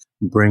can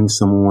bring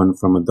someone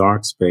from a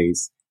dark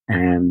space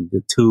and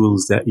the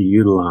tools that you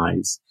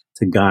utilize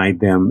to guide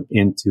them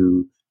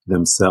into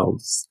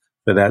themselves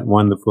for that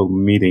wonderful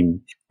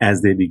meeting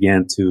as they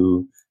began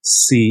to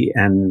see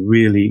and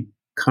really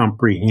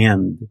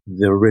comprehend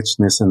the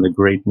richness and the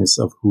greatness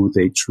of who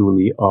they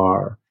truly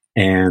are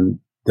and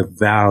the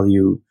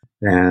value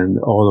and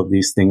all of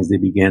these things they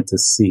began to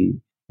see.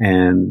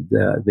 And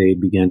they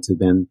began to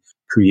then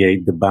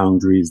create the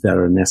boundaries that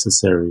are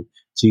necessary.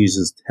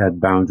 Jesus had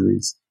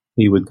boundaries.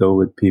 He would go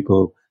with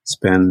people,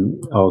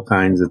 spend all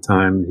kinds of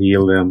time,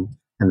 heal them,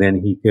 and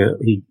then he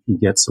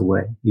gets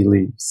away. He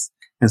leaves.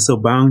 And so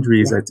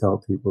boundaries, I tell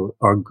people,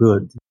 are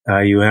good.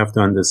 You have to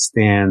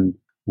understand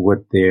what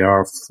they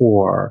are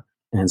for.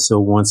 And so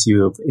once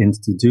you have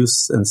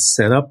introduced and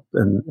set up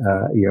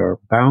your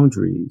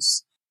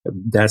boundaries,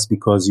 that's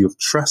because you've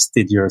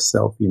trusted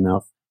yourself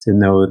enough to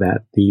know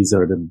that these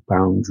are the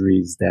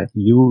boundaries that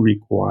you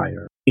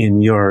require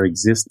in your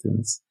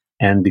existence.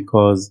 And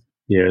because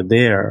they're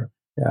there,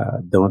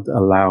 don't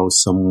allow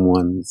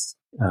someone's,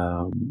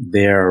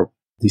 their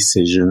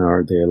decision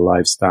or their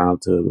lifestyle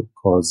to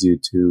cause you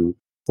to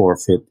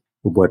forfeit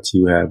what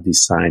you have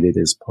decided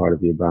as part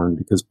of your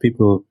boundary. Because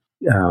people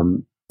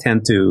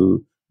tend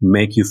to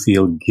make you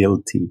feel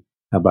guilty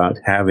about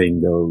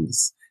having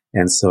those.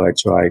 And so I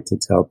try to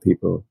tell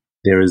people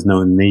there is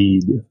no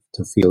need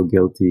to feel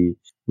guilty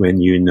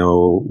when you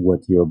know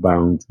what your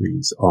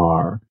boundaries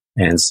are.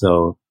 And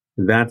so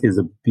that is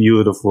a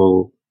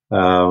beautiful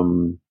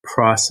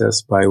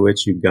process by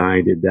which you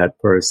guided that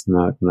person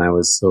out. And I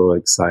was so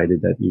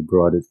excited that you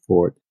brought it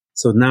forth.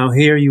 So now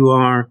here you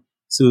are,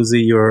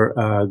 Susie, you're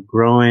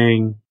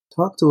growing.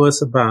 Talk to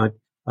us about,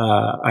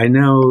 I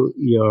know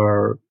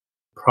your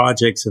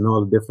projects and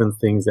all the different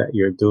things that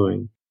you're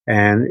doing.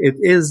 And it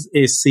is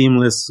a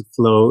seamless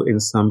flow in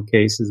some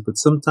cases, but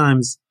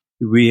sometimes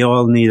we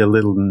all need a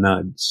little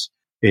nudge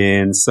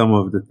in some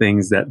of the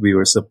things that we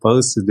were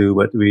supposed to do,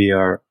 but we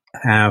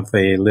have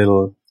a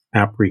little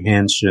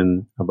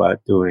apprehension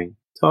about doing.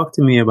 Talk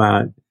to me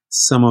about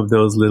some of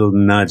those little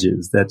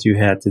nudges that you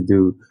had to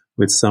do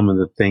with some of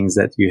the things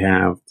that you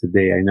have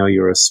today. I know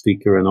you're a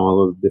speaker and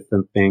all of the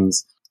different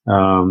things.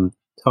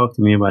 Talk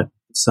to me about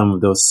some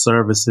of those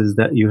services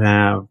that you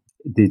have.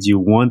 Did you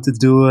want to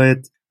do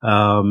it?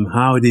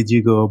 How did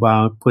you go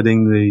about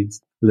putting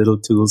these little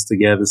tools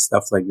together,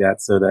 stuff like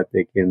that, so that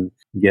they can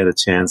get a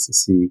chance to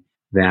see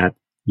that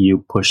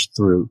you push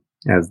through,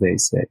 as they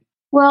say?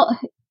 Well,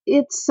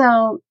 it's,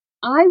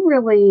 I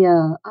really,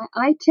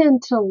 I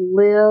tend to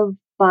live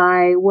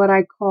by what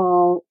I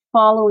call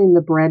following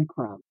the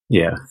breadcrumb.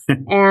 Yeah.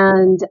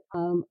 And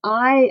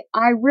I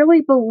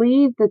really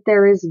believe that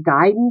there is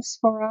guidance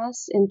for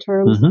us in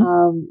terms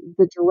of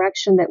the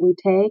direction that we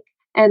take.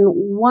 And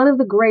one of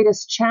the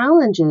greatest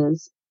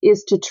challenges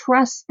is to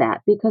trust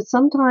that, because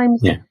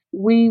sometimes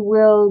we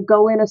will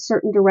go in a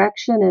certain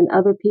direction and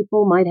other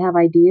people might have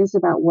ideas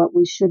about what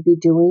we should be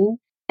doing.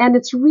 And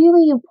it's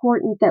really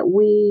important that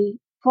we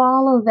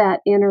follow that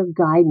inner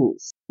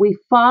guidance. We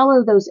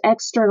follow those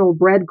external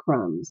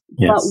breadcrumbs,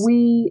 but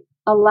we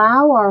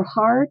allow our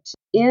heart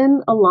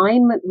in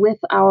alignment with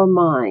our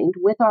mind,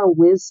 with our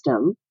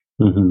wisdom,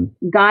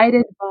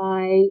 guided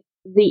by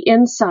the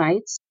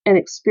insights and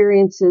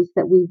experiences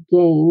that we've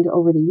gained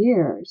over the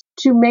years,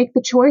 to make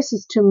the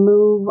choices to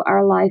move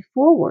our life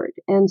forward.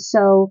 And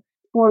so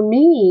for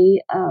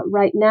me,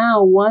 right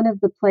now, one of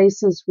the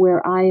places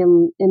where I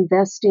am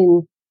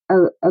investing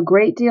a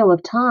great deal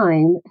of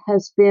time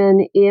has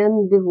been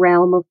in the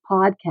realm of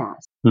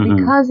podcasts,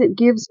 because it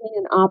gives me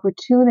an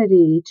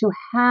opportunity to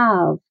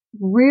have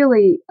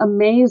really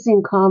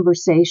amazing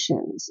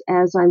conversations,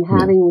 as I'm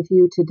having with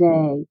you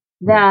today,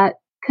 that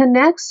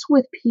connects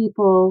with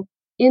people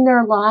in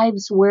their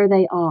lives where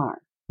they are.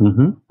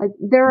 Like,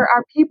 there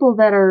are people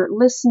that are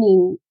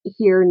listening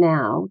here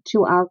now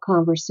to our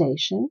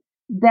conversation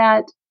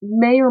that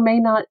may or may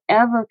not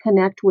ever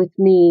connect with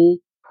me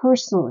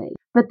personally,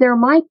 but there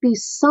might be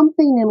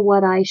something in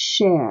what I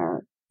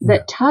share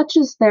that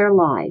touches their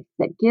life,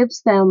 that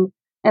gives them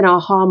an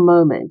aha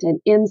moment, an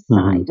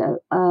insight,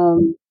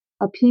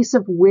 a piece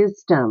of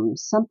wisdom,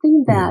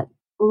 something that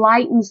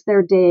lightens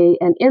their day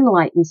and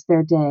enlightens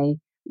their day,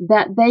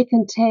 that they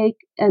can take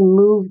and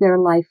move their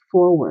life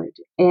forward.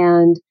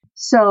 And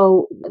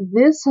so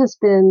this has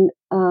been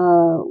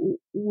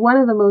one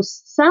of the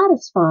most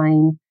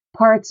satisfying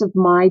parts of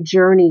my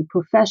journey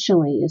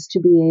professionally, is to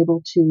be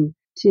able to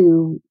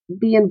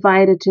be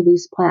invited to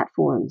these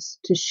platforms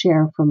to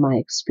share from my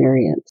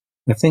experience.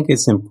 I think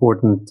it's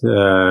important.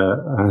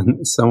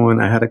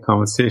 I had a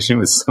conversation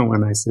with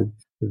someone. I said,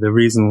 the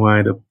reason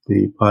why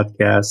the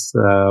podcast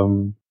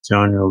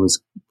genre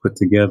was put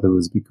together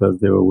was because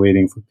they were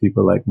waiting for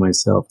people like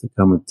myself to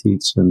come and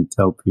teach and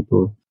tell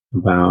people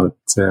about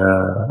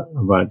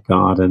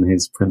God and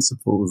His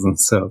principles. And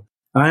so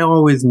I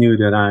always knew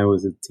that I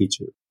was a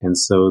teacher. And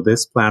so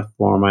this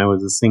platform, I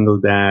was a single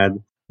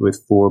dad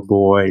with 4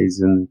 boys,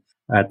 and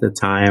at the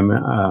time,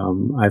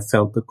 I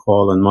felt the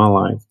call in my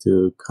life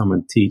to come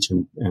and teach,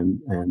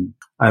 and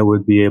I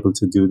would be able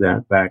to do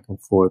that back and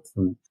forth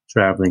from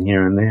traveling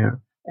here and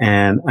there.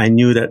 And I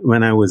knew that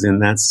when I was in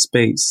that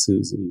space,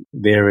 Susie,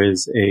 there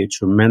is a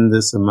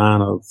tremendous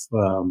amount of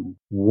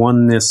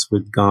oneness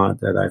with God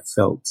that I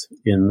felt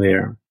in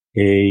there,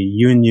 a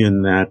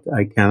union that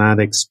I cannot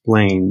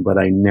explain, but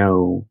I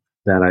know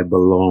that I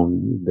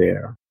belonged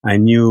there. I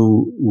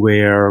knew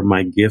where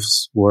my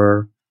gifts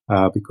were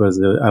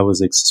because I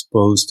was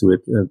exposed to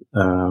it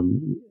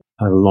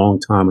a long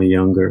time, a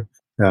younger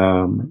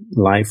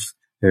life.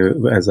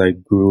 As I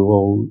grew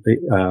old,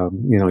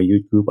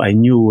 youth group, I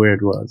knew where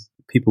it was.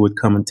 People would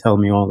come and tell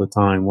me all the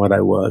time what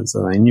I was,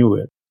 and I knew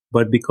it.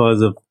 But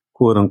because of,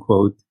 quote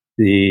unquote,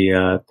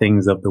 the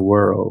things of the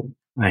world,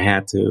 I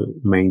had to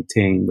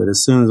maintain. But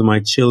as soon as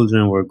my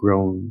children were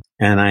grown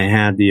and I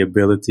had the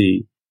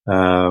ability,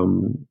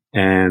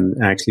 and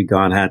actually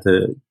God had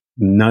to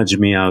nudge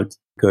me out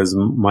because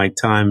my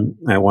time,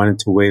 I wanted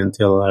to wait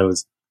until I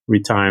was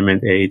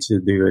retirement age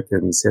to do it.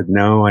 And he said,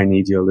 no, I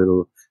need you a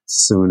little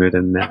sooner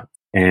than that.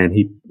 And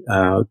he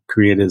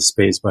created a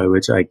space by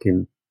which I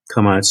can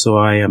come out. So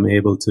I am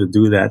able to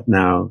do that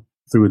now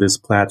through this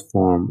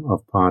platform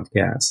of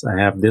podcasts.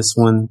 I have this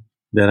one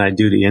that I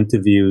do the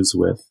interviews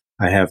with.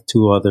 I have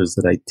two others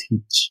that I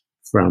teach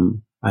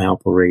from. I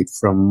operate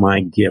from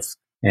my gift.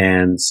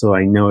 And so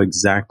I know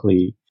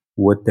exactly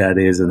what that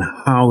is and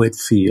how it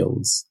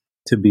feels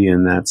to be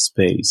in that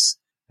space.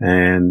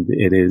 And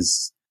it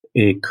is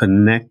a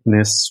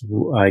connectness.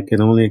 I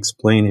can only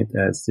explain it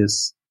as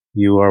this.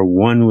 You are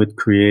one with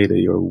Creator.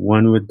 You're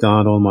one with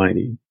God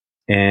Almighty.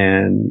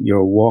 And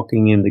you're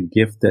walking in the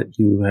gift that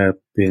you have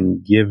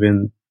been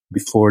given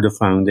before the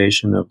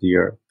foundation of the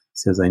earth. He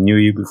says, I knew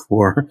you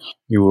before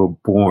you were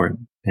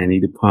born. And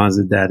he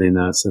deposited that in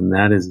us. And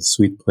that is a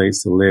sweet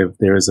place to live.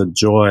 There is a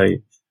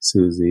joy,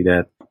 Susie,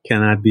 that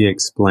cannot be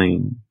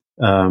explained.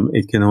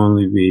 It can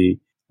only be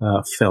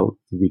felt.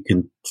 We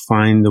can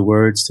find the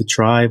words to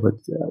try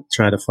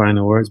to find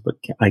the words, but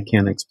I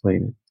can't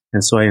explain it.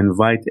 And so I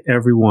invite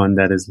everyone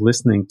that is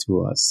listening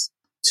to us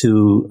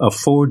to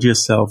afford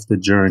yourself the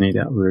journey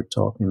that we're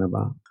talking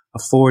about.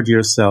 Afford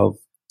yourself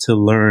to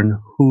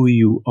learn who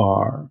you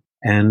are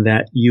and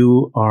that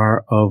you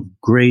are of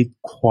great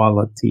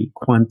quality,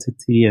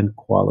 quantity and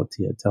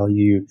quality. I tell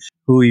you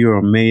who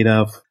you're made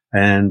of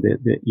and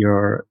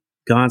that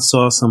God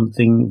saw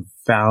something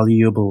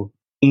valuable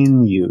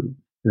in you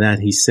that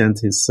he sent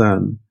his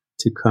son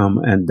to come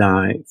and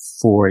die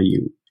for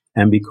you.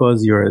 And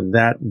because you're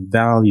that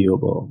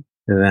valuable,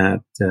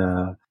 that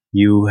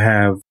you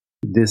have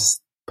this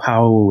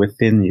power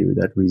within you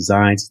that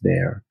resides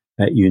there,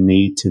 that you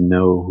need to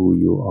know who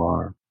you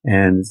are.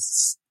 And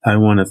I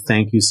want to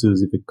thank you,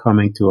 Susie, for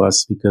coming to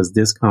us because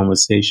this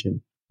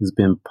conversation has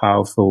been a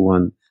powerful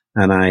one.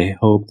 And I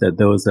hope that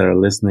those that are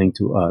listening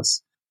to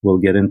us will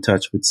get in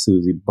touch with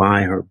Susie,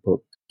 buy her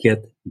book,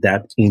 get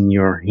that in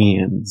your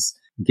hands,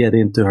 get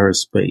into her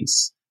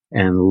space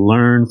and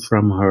learn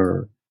from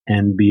her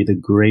and be the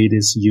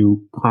greatest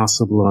you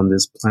possible on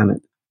this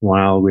planet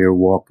while we're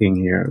walking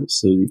here.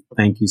 So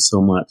thank you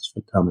so much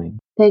for coming.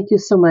 Thank you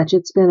so much.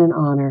 It's been an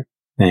honor.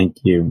 Thank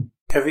you.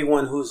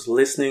 Everyone who's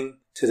listening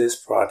to this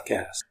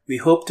broadcast, we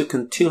hope to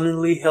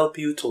continually help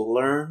you to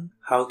learn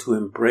how to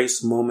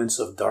embrace moments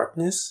of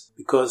darkness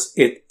because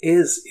it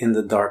is in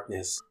the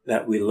darkness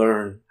that we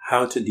learn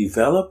how to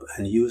develop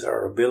and use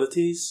our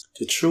abilities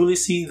to truly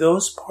see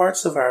those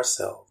parts of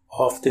ourselves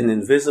often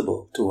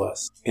invisible to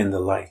us in the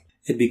light.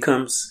 It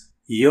becomes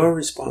your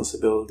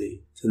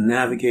responsibility to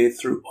navigate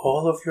through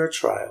all of your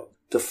trials,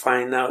 to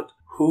find out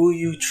who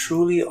you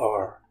truly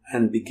are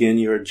and begin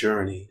your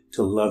journey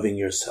to loving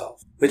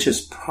yourself, which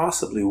is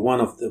possibly one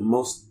of the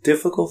most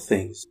difficult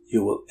things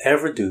you will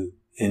ever do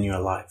in your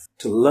life.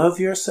 To love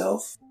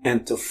yourself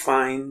and to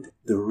find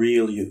the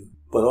real you.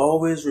 But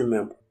always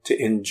remember to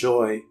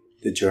enjoy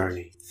the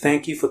journey.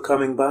 Thank you for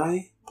coming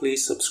by.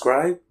 Please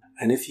subscribe.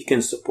 And if you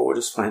can support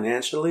us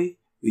financially,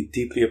 we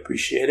deeply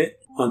appreciate it.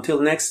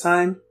 Until next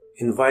time,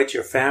 invite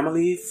your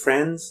family,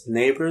 friends,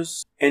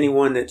 neighbors,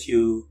 anyone that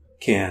you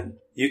can.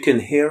 You can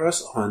hear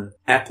us on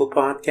Apple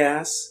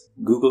Podcasts,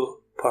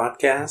 Google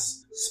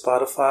Podcasts,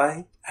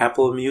 Spotify,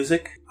 Apple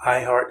Music,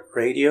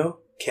 iHeartRadio,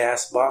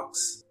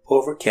 Castbox,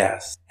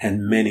 Overcast,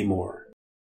 and many more.